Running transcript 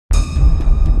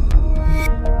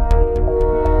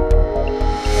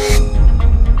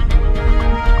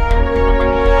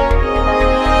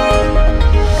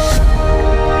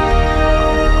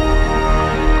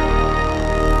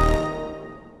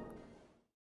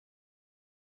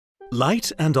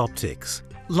Light and optics.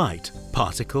 Light,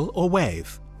 particle or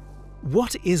wave?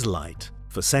 What is light?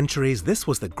 For centuries, this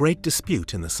was the great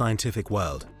dispute in the scientific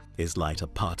world. Is light a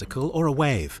particle or a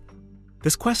wave?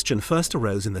 This question first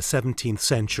arose in the 17th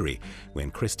century,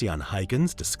 when Christian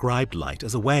Huygens described light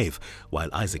as a wave, while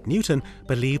Isaac Newton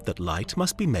believed that light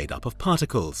must be made up of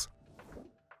particles.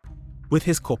 With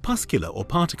his corpuscular or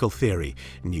particle theory,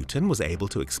 Newton was able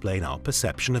to explain our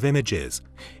perception of images.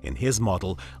 In his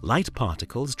model, light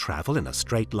particles travel in a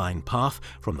straight line path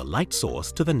from the light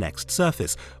source to the next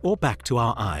surface, or back to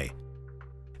our eye.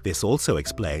 This also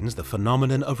explains the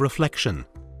phenomenon of reflection.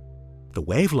 The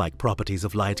wave-like properties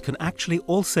of light can actually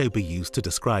also be used to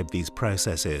describe these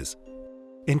processes.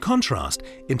 In contrast,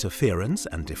 interference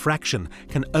and diffraction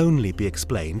can only be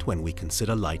explained when we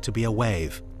consider light to be a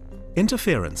wave.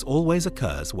 Interference always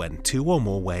occurs when two or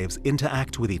more waves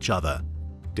interact with each other.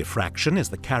 Diffraction is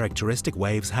the characteristic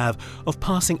waves have of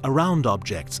passing around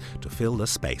objects to fill the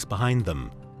space behind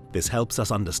them. This helps us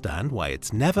understand why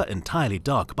it's never entirely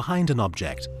dark behind an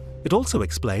object. It also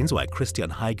explains why Christian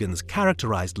Huygens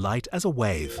characterized light as a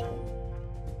wave.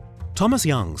 Thomas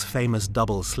Young's famous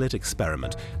double slit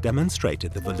experiment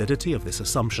demonstrated the validity of this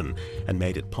assumption and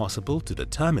made it possible to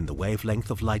determine the wavelength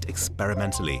of light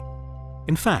experimentally.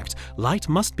 In fact, light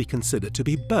must be considered to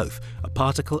be both a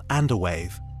particle and a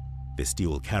wave. This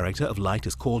dual character of light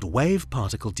is called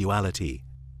wave-particle duality.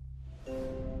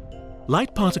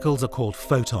 Light particles are called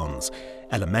photons,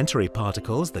 elementary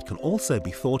particles that can also be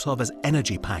thought of as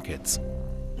energy packets.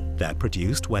 They're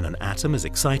produced when an atom is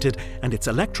excited and its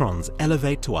electrons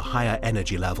elevate to a higher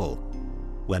energy level.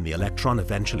 When the electron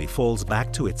eventually falls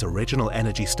back to its original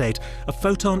energy state, a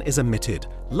photon is emitted,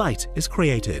 light is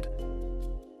created.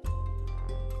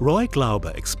 Roy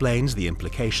Glauber explains the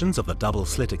implications of the double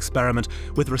slit experiment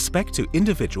with respect to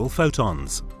individual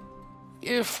photons.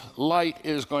 If light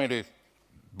is going to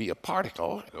be a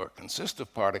particle or consist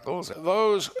of particles,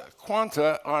 those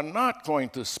quanta are not going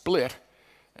to split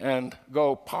and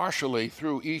go partially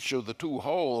through each of the two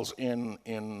holes in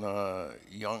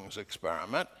Young's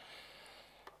experiment.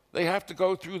 They have to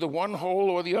go through the one hole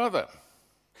or the other.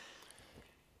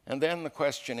 And then the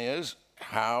question is,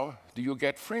 how do you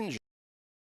get fringes?